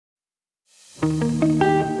Happy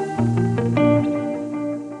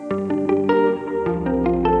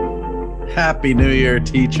New Year,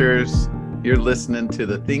 teachers. You're listening to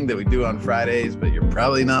the thing that we do on Fridays, but you're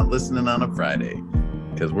probably not listening on a Friday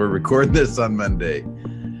because we're recording this on Monday.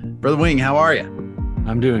 Brother Wing, how are you?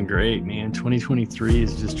 I'm doing great, man. 2023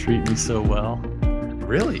 is just treating me so well.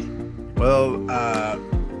 Really? Well,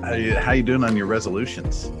 how you doing on your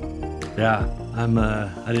resolutions? Yeah,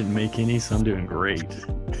 I didn't make any, so I'm doing great.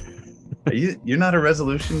 You're not a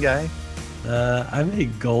resolution guy? I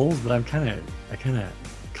make goals, but I kind of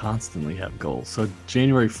constantly have goals. So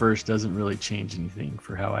January 1st doesn't really change anything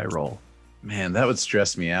for how I roll. Man, that would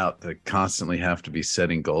stress me out to constantly have to be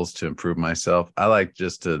setting goals to improve myself. I like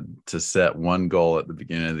just to set one goal at the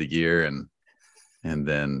beginning of the year and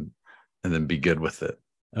then be good with it.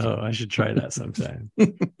 Oh, I should try that sometime.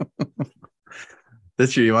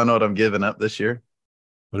 This year, you want to know what I'm giving up this year?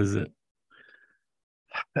 What is it?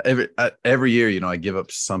 Every year, I give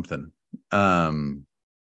up something. One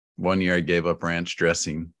year I gave up ranch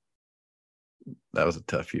dressing. That was a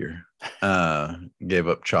tough year. Gave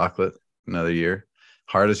up chocolate another year.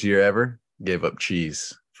 Hardest year ever, gave up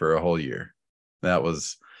cheese for a whole year.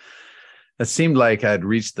 It seemed like I'd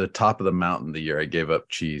reached the top of the mountain the year I gave up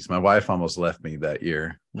cheese. My wife almost left me that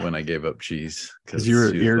year when I gave up cheese. Because you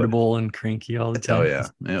were irritable and cranky all the time. Oh yeah.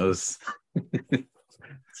 It was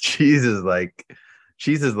cheese is like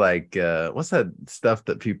what's that stuff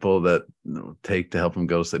that people that take to help them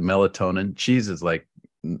go to sleep? Melatonin. Cheese is like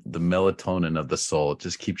the melatonin of the soul. It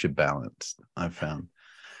just keeps you balanced, I've found.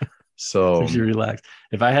 So keeps you relaxed.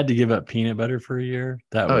 If I had to give up peanut butter for a year,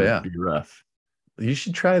 that would be rough. You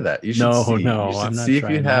should try that. You should I'm not see if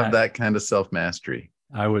you have that kind of self-mastery.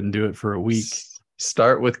 I wouldn't do it for a week.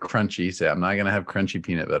 Start with crunchy. Say, I'm not going to have crunchy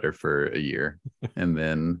peanut butter for a year. And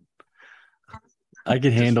then I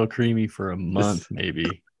could handle creamy for a month, maybe,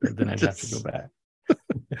 but then I'd have to go back.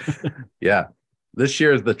 Yeah. This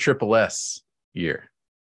year is the triple S year.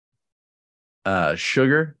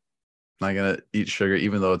 Sugar. Not going to eat sugar,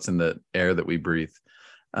 even though it's in the air that we breathe.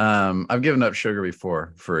 I've given up sugar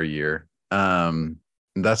before for a year.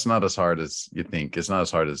 That's not as hard as you think. It's not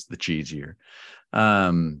as hard as the cheese year.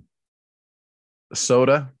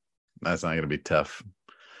 Soda. That's not going to be tough.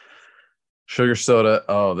 Sugar soda.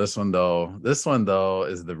 Oh, this one though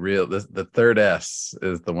is the third S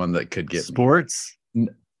is the one that could get sports.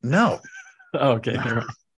 No. Oh, okay.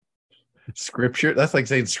 Scripture. That's like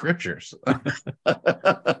saying scriptures.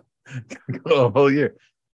 Go a whole year.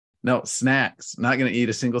 No, snacks. Not going to eat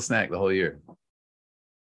a single snack the whole year.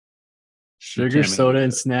 Sugar, soda,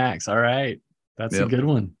 and snacks. All right. That's a good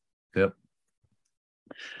one. Yep.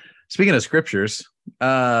 Speaking of scriptures,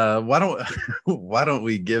 why don't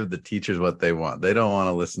we give the teachers what they want? They don't want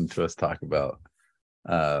to listen to us talk about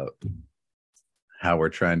how we're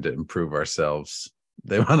trying to improve ourselves.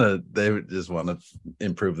 They just want to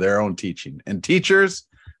improve their own teaching. And teachers,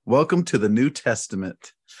 welcome to the New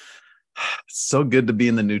Testament. It's so good to be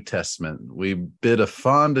in the New Testament. We bid a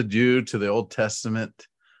fond adieu to the Old Testament,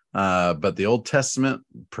 but the Old Testament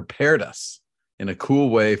prepared us in a cool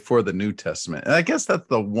way for the New Testament. And I guess that's not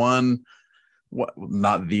the one,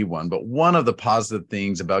 but one of the positive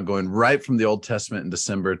things about going right from the Old Testament in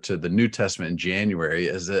December to the New Testament in January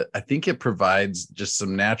is that I think it provides just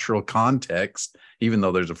some natural context, even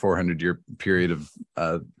though there's a 400-year period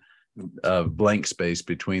of blank space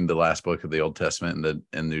between the last book of the Old Testament and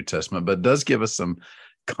the New Testament, but it does give us some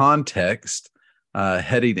context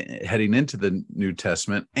heading into the New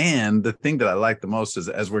Testament. And the thing that I like the most is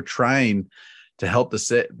as we're trying to help the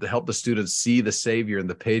students see the Savior in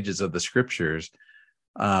the pages of the Scriptures,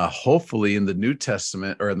 hopefully in the New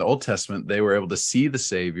Testament or in the Old Testament, they were able to see the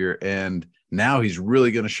Savior, and now he's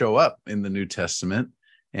really going to show up in the New Testament.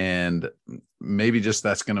 And maybe just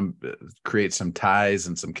that's going to create some ties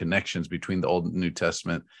and some connections between the Old and New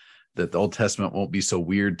Testament, that the Old Testament won't be so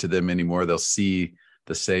weird to them anymore. They'll see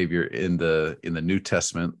the Savior in the New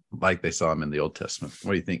Testament like they saw him in the Old Testament.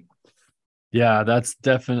 What do you think? Yeah, that's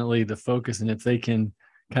definitely the focus. And if they can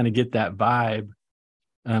kind of get that vibe,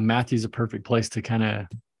 Matthew's a perfect place to kind of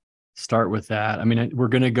start with that. I mean, we're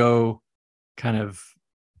going to go kind of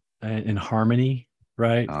in harmony,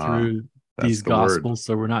 right? Through these gospels.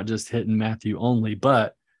 So we're not just hitting Matthew only,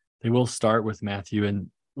 but they will start with Matthew, and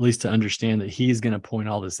at least to understand that he's going to point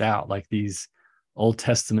all this out, like these Old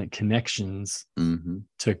Testament connections to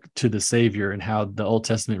the Savior, and how the Old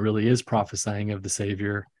Testament really is prophesying of the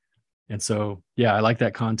Savior. And so, yeah, I like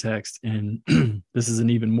that context. And this is an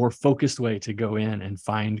even more focused way to go in and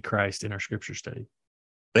find Christ in our scripture study.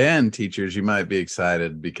 And teachers, you might be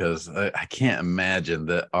excited because I can't imagine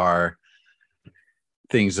that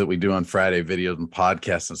things that we do on Friday, videos and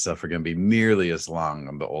podcasts and stuff, are going to be nearly as long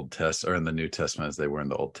on the Old Testament or in the New Testament as they were in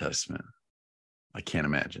the Old Testament. I can't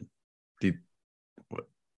imagine.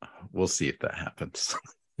 We'll see if that happens.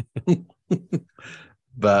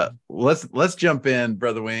 But let's jump in,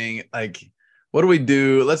 Brother Wing. Like, what do we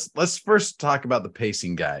do? Let's first talk about the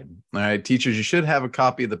pacing guide. All right, teachers, you should have a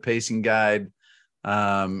copy of the pacing guide.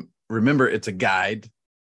 Remember, it's a guide.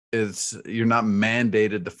 You're not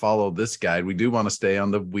mandated to follow this guide. We do want to stay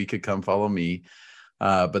on the week of Come Follow Me,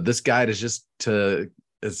 but this guide is just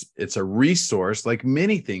it's a resource, like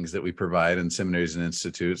many things that we provide in seminaries and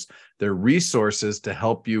institutes. They're resources to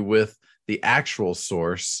help you with the actual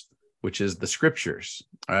source, which is the scriptures.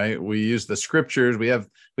 All right, we use the scriptures. We have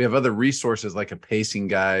other resources like a pacing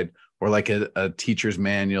guide or like a teacher's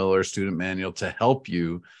manual or student manual to help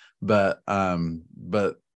you, but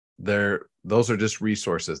those are just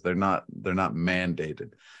resources. They're not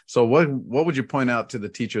mandated. So what would you point out to the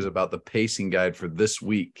teachers about the pacing guide for this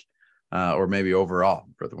week, or maybe overall,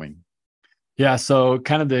 Brother Wing? Yeah. So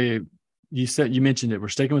kind of you mentioned it. We're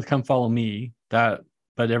sticking with Come Follow Me, but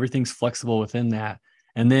everything's flexible within that.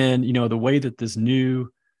 And then, the way that this new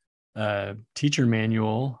teacher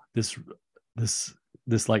manual, this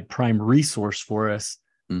like prime resource for us,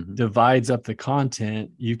 divides up the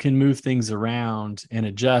content, you can move things around and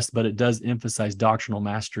adjust, but it does emphasize doctrinal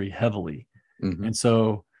mastery heavily. And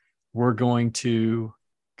so we're going to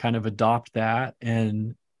kind of adopt that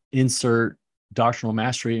and insert doctrinal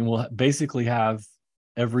mastery, and we'll basically have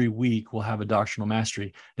every week we'll have a doctrinal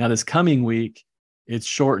mastery. Now this coming week, it's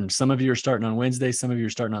shortened. Some of you are starting on Wednesday, some of you are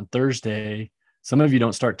starting on Thursday, some of you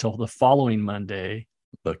don't start till the following Monday.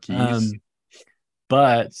 But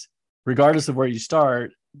regardless of where you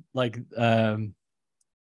start,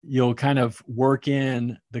 you'll kind of work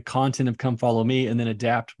in the content of Come Follow Me and then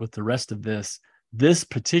adapt with the rest of this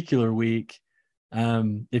particular week.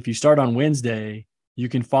 If you start on Wednesday, you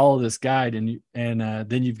can follow this guide and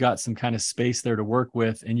then you've got some kind of space there to work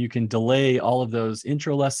with, and you can delay all of those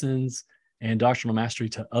intro lessons and doctrinal mastery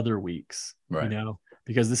to other weeks, right?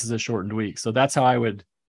 Because this is a shortened week. So that's how I would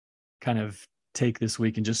kind of take this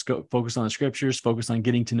week and just go focus on the scriptures, focus on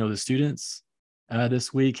getting to know the students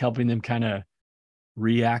this week, helping them kind of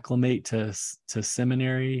reacclimate to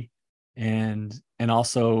seminary, and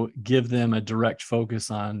also give them a direct focus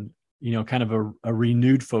on, kind of a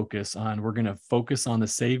renewed focus on, we're going to focus on the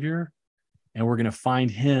Savior and we're going to find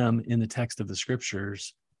him in the text of the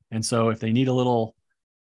scriptures. And so if they need a little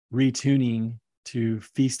retuning to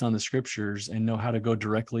feast on the scriptures and know how to go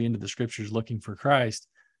directly into the scriptures looking for Christ,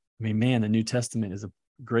 I mean, man, the New Testament is a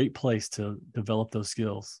great place to develop those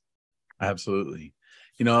skills. Absolutely.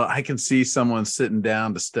 I can see someone sitting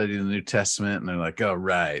down to study the New Testament and they're like, oh,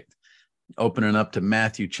 right, opening up to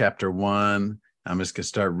Matthew chapter 1. I'm just going to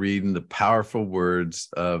start reading the powerful words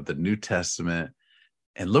of the New Testament.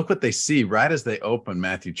 And look what they see right as they open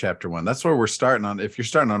Matthew chapter 1. That's where we're starting on. If you're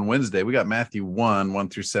starting on Wednesday, we got Matthew 1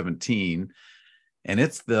 through 17. And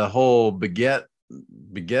it's the whole begets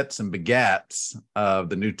and begats of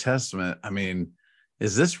the New Testament. I mean,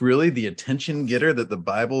 is this really the attention getter that the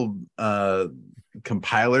Bible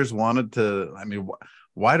compilers wanted to? I mean,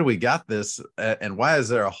 why do we got this? And why is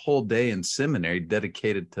there a whole day in seminary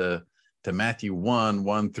dedicated to Matthew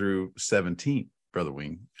 1 through 17, Brother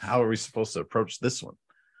Wing? How are we supposed to approach this one?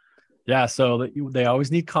 Yeah, so they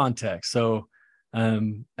always need context. So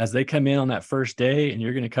as they come in on that first day, and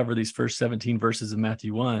you're going to cover these first 17 verses of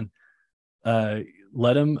Matthew 1,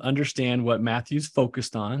 let them understand what Matthew's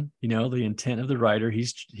focused on, the intent of the writer.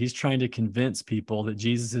 He's trying to convince people that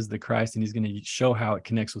Jesus is the Christ, and he's going to show how it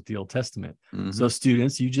connects with the Old Testament. So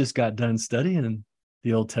students, you just got done studying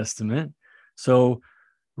the Old Testament. So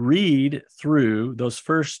read through those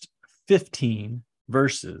first 15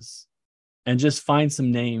 verses and just find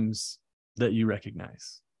some names that you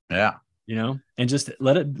recognize. Yeah. And just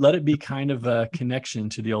let it be kind of a connection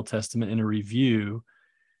to the Old Testament and a review.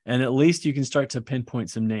 And at least you can start to pinpoint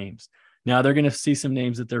some names. Now they're going to see some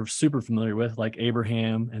names that they're super familiar with, like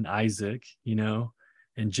Abraham and Isaac,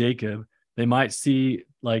 and Jacob. They might see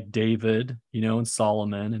like David, and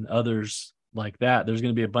Solomon and others like that. There's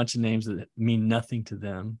going to be a bunch of names that mean nothing to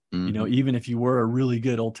them. Even if you were a really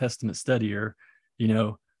good Old Testament studier,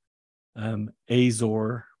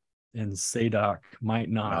 Azor and Zadok might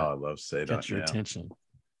not I love Zadok, catch your attention.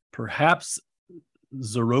 Perhaps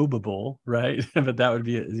Zerubbabel, right? But that would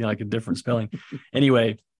be like a different spelling.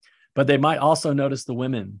 Anyway, but they might also notice the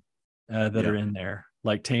women that are in there,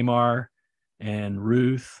 like Tamar and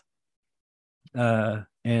Ruth, and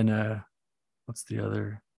what's the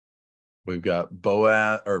other? We've got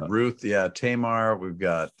Boaz or Ruth, Tamar. We've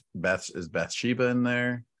got Bathsheba in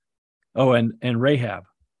there. Oh, and Rahab.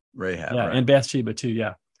 Rahab, Yeah, right? and Bathsheba too.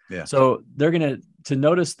 Yeah. Yeah, So they're gonna to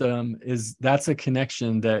notice them is that's a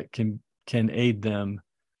connection that can aid them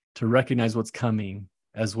to recognize what's coming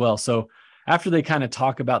as well. So after they kind of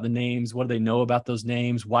talk about the names, what do they know about those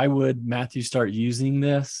names? Why would Matthew start using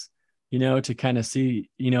this? To kind of see,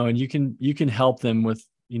 and you can help them with,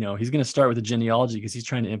 he's going to start with the genealogy because he's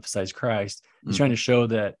trying to emphasize Christ. He's trying to show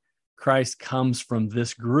that Christ comes from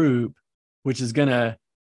this group, which is going to,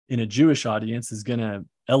 in a Jewish audience, is going to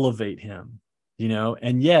elevate him,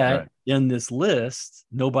 and yet right, in this list,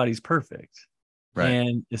 nobody's perfect. right.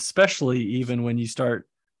 And especially even when you start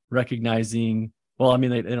recognizing, well, I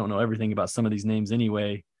mean, they don't know everything about some of these names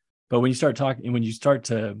anyway, but when you start talking, when you start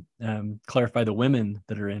to clarify the women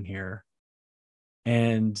that are in here,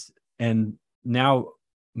 and now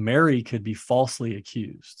Mary could be falsely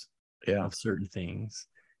accused Yeah, of certain things,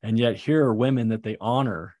 and yet here are women that they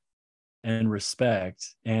honor and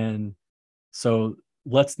respect. And so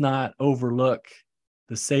let's not overlook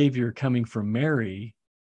the Savior coming from Mary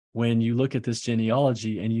when you look at this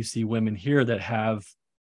genealogy and you see women here that have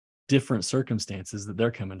different circumstances that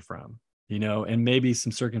they're coming from, and maybe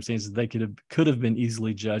some circumstances they could have been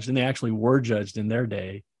easily judged, and they actually were judged in their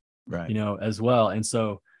day, right. as well. And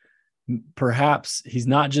so perhaps he's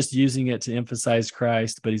not just using it to emphasize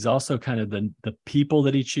Christ, but he's also kind of the people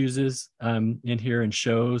that he chooses in here and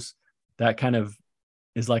shows that kind of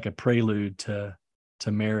is like a prelude to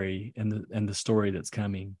Mary and the story that's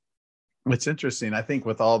coming. It's interesting. I think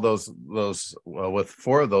with all those well, with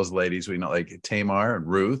four of those ladies, we know, like Tamar and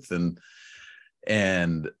Ruth and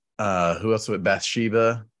who else? With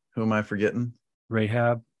Bathsheba? Who am I forgetting?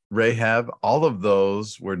 Rahab. All of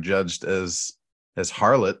those were judged as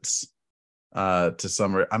harlots. To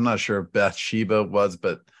some, I'm not sure if Bathsheba was,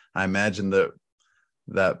 but I imagine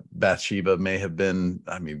that Bathsheba may have been.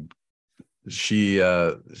 I mean, she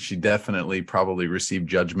definitely probably received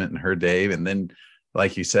judgment in her day, and then,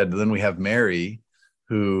 like you said, then we have Mary,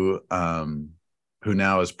 who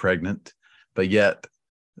now is pregnant. But yet,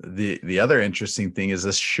 the other interesting thing is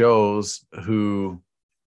this shows the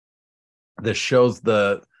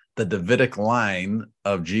Davidic line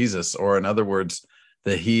of Jesus, or in other words,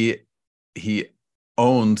 that he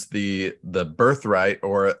owns the birthright,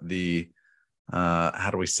 or the how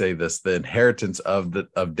do we say this? The inheritance of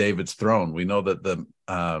David's throne. We know that the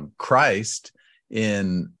Christ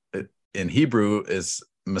in Hebrew is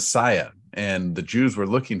Messiah, and the Jews were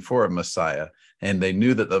looking for a Messiah, and they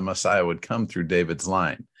knew that the Messiah would come through David's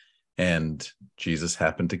line, and Jesus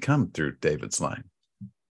happened to come through David's line.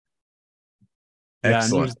 Yeah,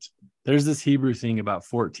 Excellent. There's this Hebrew thing about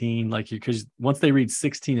 14, like, because once they read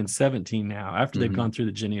 16 and 17 now, after they've gone through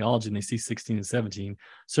the genealogy and they see 16 and 17,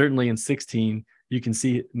 certainly in 16, you can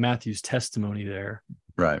see Matthew's testimony there.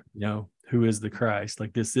 Right. Who is the Christ?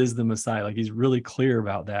 Like, this is the Messiah. Like, he's really clear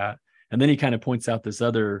about that. And then he kind of points out this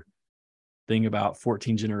other thing about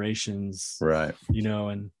 14 generations. Right.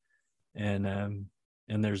 And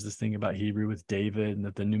there's this thing about Hebrew with David, and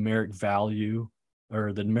that the numeric value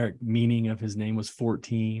or the numeric meaning of his name was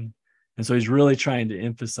 14. And so he's really trying to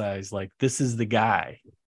emphasize, like, this is the guy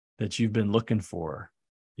that you've been looking for,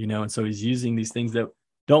 and so he's using these things that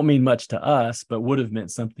don't mean much to us, but would have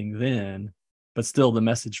meant something then. But still, the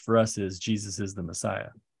message for us is Jesus is the Messiah.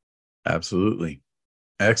 Absolutely.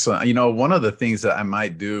 Excellent. One of the things that I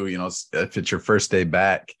might do, if it's your first day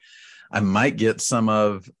back, I might get some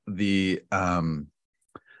of the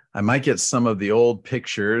old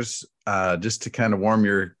pictures just to kind of warm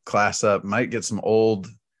your class up. Might get some old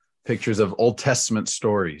pictures of Old Testament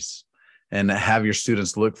stories and have your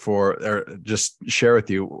students look for, or just share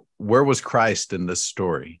with you, where was Christ in this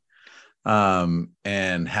story?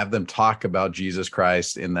 And have them talk about Jesus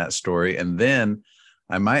Christ in that story. And then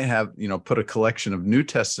I might have, put a collection of New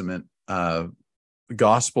Testament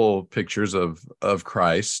gospel pictures of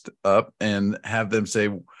Christ up and have them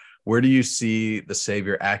say, where do you see the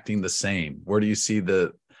Savior acting the same? Where do you see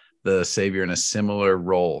the Savior in a similar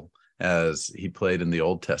role as he played in the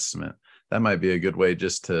Old Testament? That might be a good way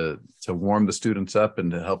just to warm the students up and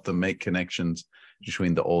to help them make connections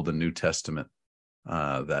between the Old and New Testament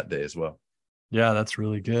that day as well. Yeah, that's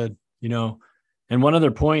really good. And one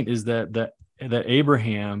other point is that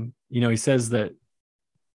Abraham, he says that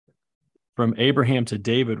from Abraham to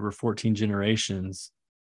David were 14 generations,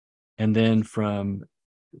 and then from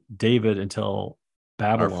David until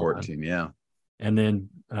Babylon, 14, yeah, and then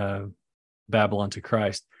Babylon to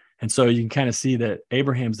Christ. And so you can kind of see that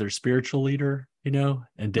Abraham's their spiritual leader,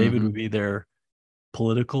 and David would be their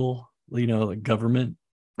political, like government,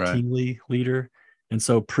 right, kingly leader. And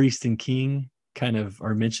so priest and king kind of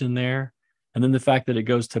are mentioned there. And then the fact that it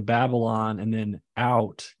goes to Babylon and then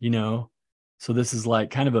out, so this is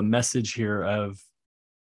like kind of a message here of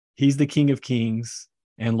he's the King of Kings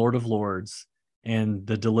and Lord of Lords and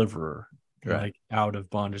the deliverer, Right. like out of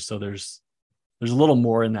bondage. So there's a little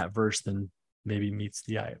more in that verse than maybe meets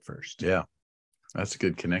the eye at first. Yeah, that's a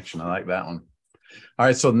good connection. I like that one. All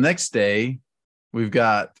right, so next day we've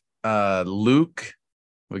got Luke.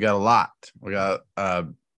 We got a lot. We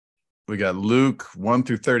got Luke 1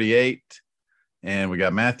 through 38, and we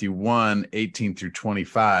got Matthew 1, 18 through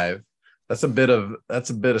 25. That's a bit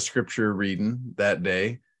of scripture reading that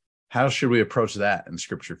day. How should we approach that in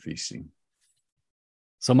scripture feasting?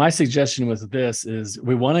 So my suggestion with this is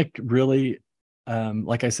we want to really,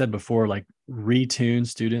 like I said before, like retune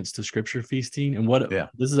students to scripture feasting. And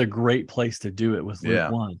this is a great place to do it with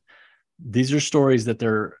Luke 1. These are stories that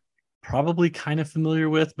they're probably kind of familiar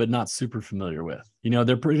with, but not super familiar with.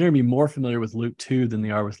 They're going to be more familiar with Luke 2 than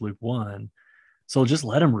they are with Luke 1. So just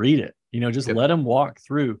let them read it, let them walk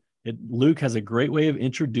through it. Luke has a great way of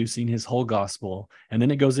introducing his whole gospel. And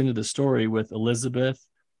then it goes into the story with Elizabeth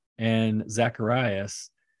and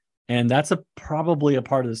Zacharias. And that's probably a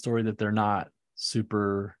part of the story that they're not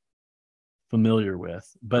super familiar with.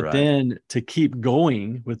 But then to keep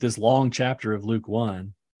going with this long chapter of Luke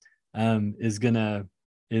 1 is gonna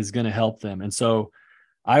help them. And so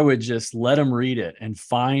I would just let them read it and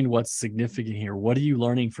find what's significant here. What are you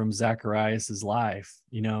learning from Zacharias's life?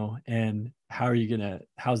 And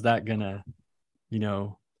how's that gonna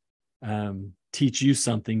teach you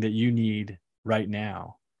something that you need right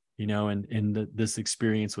now, in this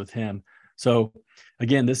experience with him. So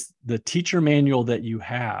again, the teacher manual that you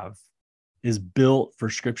have is built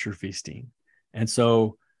for scripture feasting. And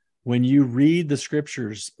so when you read the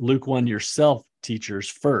scriptures, Luke 1 yourself, teachers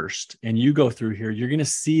first, and you go through here, you're going to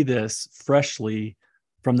see this freshly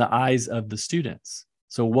from the eyes of the students.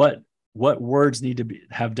 So what words need to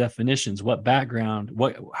have definitions? What background?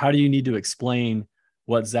 How do you need to explain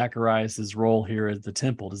what Zacharias's role here at the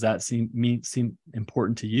temple? Does that seem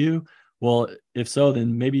important to you? Well, if so,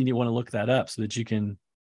 then maybe you want to look that up so that you can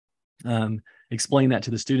explain that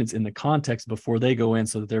to the students in the context before they go in,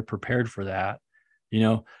 so that they're prepared for that.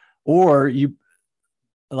 Or you,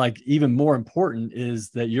 like, even more important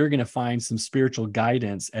is that you're going to find some spiritual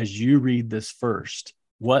guidance as you read this first.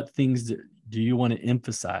 What things do you want to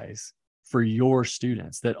emphasize for your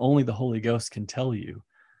students that only the Holy Ghost can tell you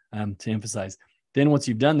to emphasize? Then once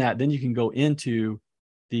you've done that, then you can go into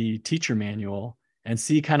the teacher manual and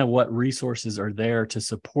see kind of what resources are there to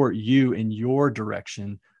support you in your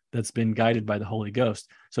direction that's been guided by the Holy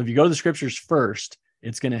Ghost. So if you go to the scriptures first,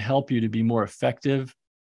 it's going to help you to be more effective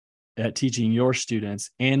at teaching your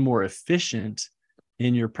students and more efficient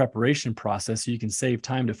in your preparation process, so you can save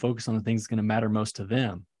time to focus on the things that's going to matter most to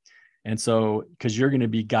them. And so, because you're going to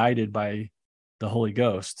be guided by the Holy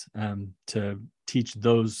Ghost to teach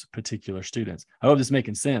those particular students. I hope this is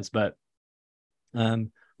making sense, but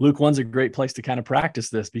Luke 1's a great place to kind of practice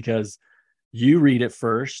this, because you read it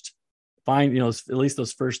first, find, at least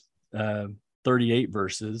those first 38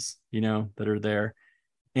 verses, that are there,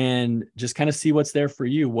 and just kind of see what's there for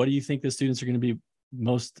you. What do you think the students are going to be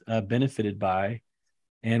most benefited by?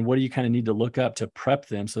 And what do you kind of need to look up to prep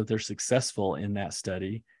them so that they're successful in that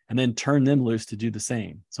study? And then turn them loose to do the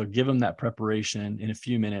same. So give them that preparation in a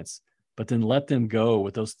few minutes, but then let them go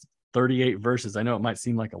with those 38 verses. I know it might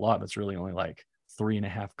seem like a lot, but it's really only like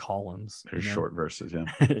 3.5 columns. They're short verses, yeah.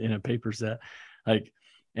 in a paper set.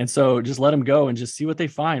 And so just let them go and just see what they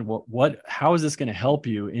find. How is this going to help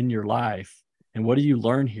you in your life? And what do you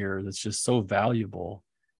learn here that's just so valuable?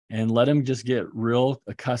 And let them just get real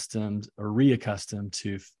accustomed or reaccustomed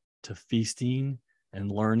to feasting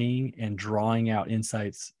and learning and drawing out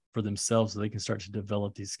insights for themselves, so they can start to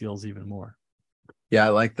develop these skills even more. Yeah, I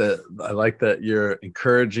like that you're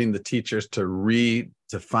encouraging the teachers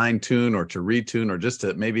to fine tune or to retune, or just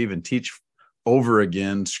to maybe even teach over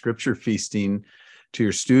again scripture feasting to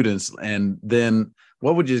your students. And then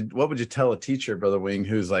what would you tell a teacher, Brother Wing,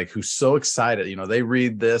 who's so excited? They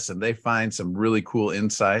read this and they find some really cool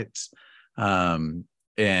insights, and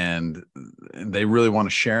they really want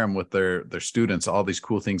to share them with their students, all these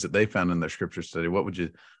cool things that they found in their scripture study.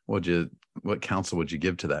 What counsel would you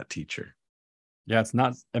give to that teacher? Yeah,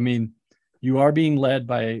 you are being led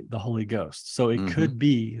by the Holy Ghost. So it could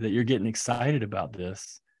be that you're getting excited about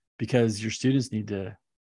this because your students need to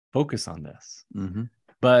focus on this. Mm-hmm.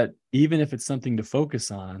 But even if it's something to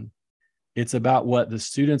focus on, it's about what the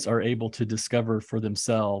students are able to discover for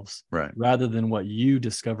themselves, right, rather than what you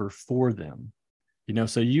discover for them.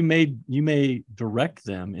 So you may direct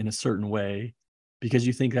them in a certain way because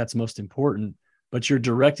you think that's most important, but you're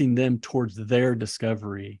directing them towards their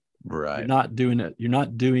discovery Right. You're not doing it. You're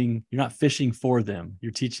not fishing for them.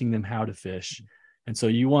 You're teaching them how to fish. And so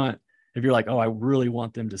if you're like, oh, I really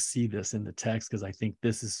want them to see this in the text because I think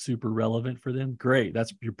this is super relevant for them. Great.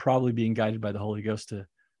 You're probably being guided by the Holy Ghost to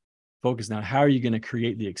focus. Now, how are you going to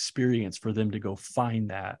create the experience for them to go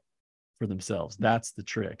find that for themselves? That's the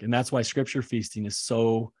trick. And that's why scripture feasting is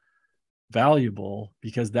so valuable,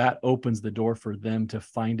 because that opens the door for them to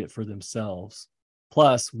find it for themselves.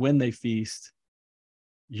 Plus, when they feast,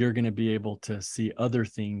 you're going to be able to see other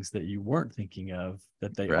things that you weren't thinking of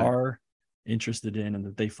that they are interested in and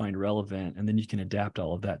that they find relevant. And then you can adapt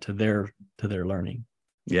all of that to their learning.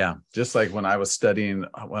 Yeah. Just like when I was studying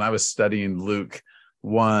Luke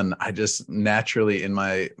 1, I just naturally in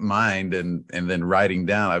my mind and then writing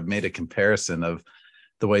down, I've made a comparison of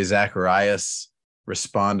the way Zacharias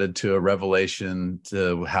responded to a revelation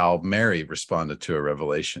to how Mary responded to a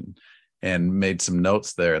revelation, and made some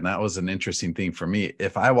notes there. And that was an interesting thing for me.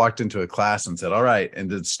 If I walked into a class and said, all right, and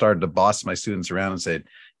then started to boss my students around and said,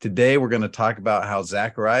 today we're going to talk about how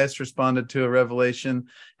Zacharias responded to a revelation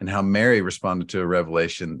and how Mary responded to a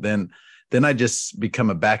revelation, then I just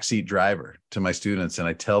become a backseat driver to my students. And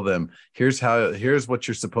I tell them, here's what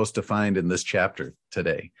you're supposed to find in this chapter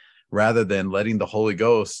today, rather than letting the Holy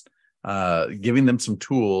Ghost, giving them some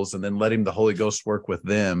tools and then letting the Holy Ghost work with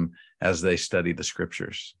them as they study the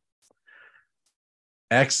scriptures.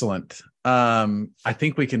 Excellent. I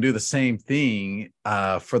think we can do the same thing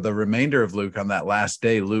for the remainder of Luke on that last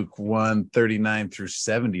day, Luke 1:39 through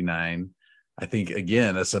 79. I think,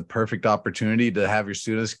 again, it's a perfect opportunity to have your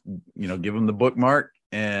students, give them the bookmark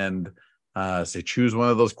and say, choose one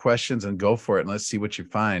of those questions and go for it. And let's see what you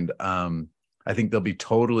find. I think they'll be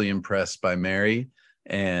totally impressed by Mary,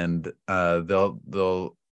 and I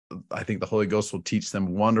think the Holy Ghost will teach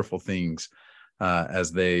them wonderful things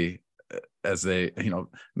as they,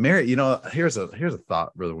 Mary, here's a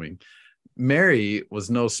thought, Brother Wing. Mary was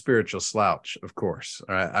no spiritual slouch, of course.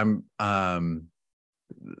 All right.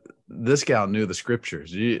 This gal knew the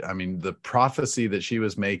scriptures. The prophecy that she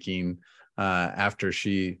was making after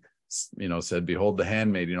she, said, behold the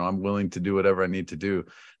handmaid, I'm willing to do whatever I need to do.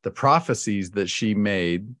 The prophecies that she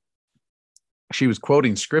made, she was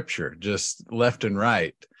quoting scripture just left and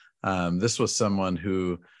right. This was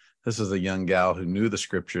a young gal who knew the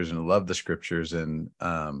scriptures and loved the scriptures, and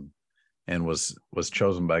was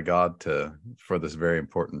chosen by God for this very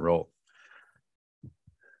important role.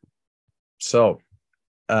 So,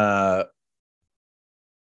 so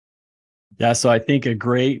I think a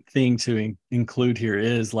great thing to include here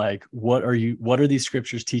is like, what are these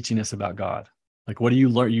scriptures teaching us about God? Like, what do you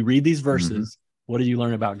learn? You read these verses, What do you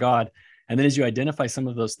learn about God? And then as you identify some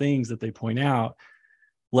of those things that they point out,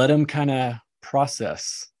 let them kind of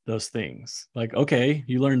process those things. Like, okay,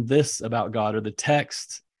 you learned this about God, or the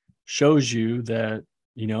text shows you that,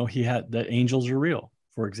 that angels are real,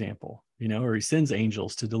 for example, or he sends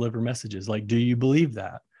angels to deliver messages. Like, do you believe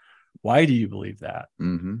that? Why do you believe that?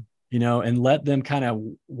 And let them kind of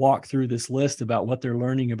walk through this list about what they're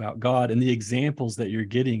learning about God and the examples that you're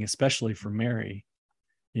getting, especially from Mary,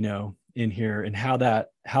 in here, and how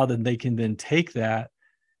then they can then take that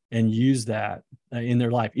and use that in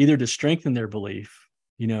their life, either to strengthen their belief,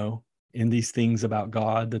 in these things about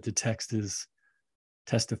God that the text is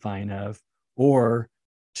testifying of, or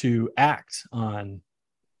to act on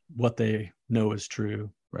what they know is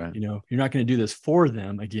true. Right. You're not going to do this for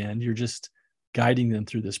them. Again, you're just guiding them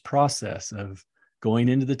through this process of going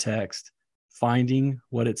into the text, finding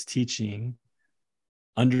what it's teaching,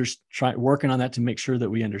 working on that to make sure that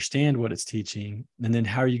we understand what it's teaching. And then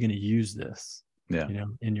how are you going to use this,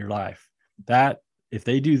 in your life? That if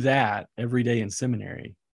they do that every day in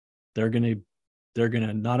seminary, they're going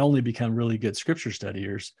to not only become really good scripture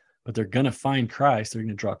studiers, but they're going to find Christ. They're going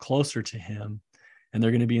to draw closer to him, and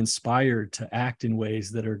they're going to be inspired to act in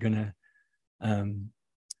ways that are going to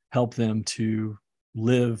help them to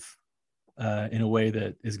live in a way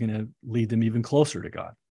that is going to lead them even closer to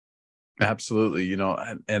God. Absolutely.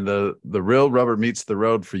 And the real rubber meets the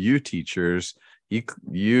road for you teachers.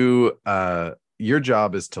 Your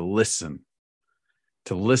job is to listen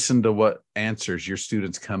to what answers your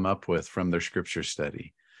students come up with from their scripture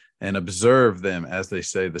study, and observe them as they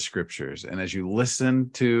say the scriptures. And as you listen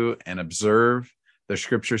to and observe their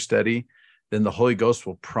scripture study, then the Holy Ghost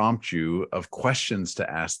will prompt you of questions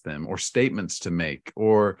to ask them, or statements to make,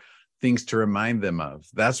 or things to remind them of.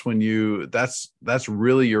 That's when that's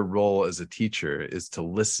really your role as a teacher, is to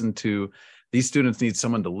listen to these students. Need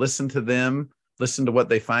someone to listen to them, listen to what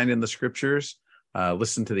they find in the scriptures,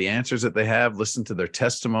 listen to the answers that they have, listen to their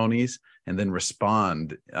testimonies, and then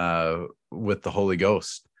respond with the Holy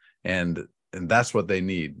Ghost. And And that's what they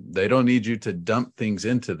need. They don't need you to dump things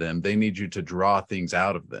into them. They need you to draw things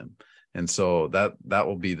out of them. And so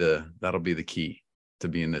that'll be the key to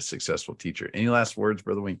being a successful teacher. Any last words,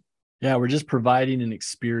 Brother Wing? Yeah, we're just providing an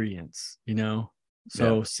experience,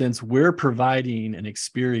 So since we're providing an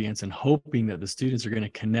experience and hoping that the students are going to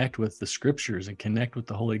connect with the scriptures and connect with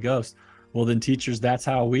the Holy Ghost, well, then teachers, that's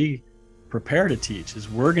how we prepare to teach, is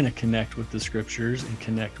we're going to connect with the scriptures and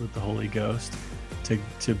connect with the Holy Ghost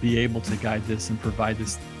to be able to guide this and provide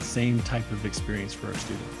this same type of experience for our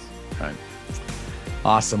students. Right.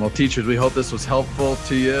 Awesome. Well, teachers, we hope this was helpful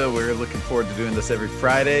to you. We're looking forward to doing this every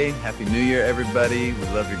Friday. Happy New Year, everybody. We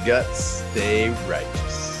love your guts. Stay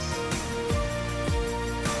righteous.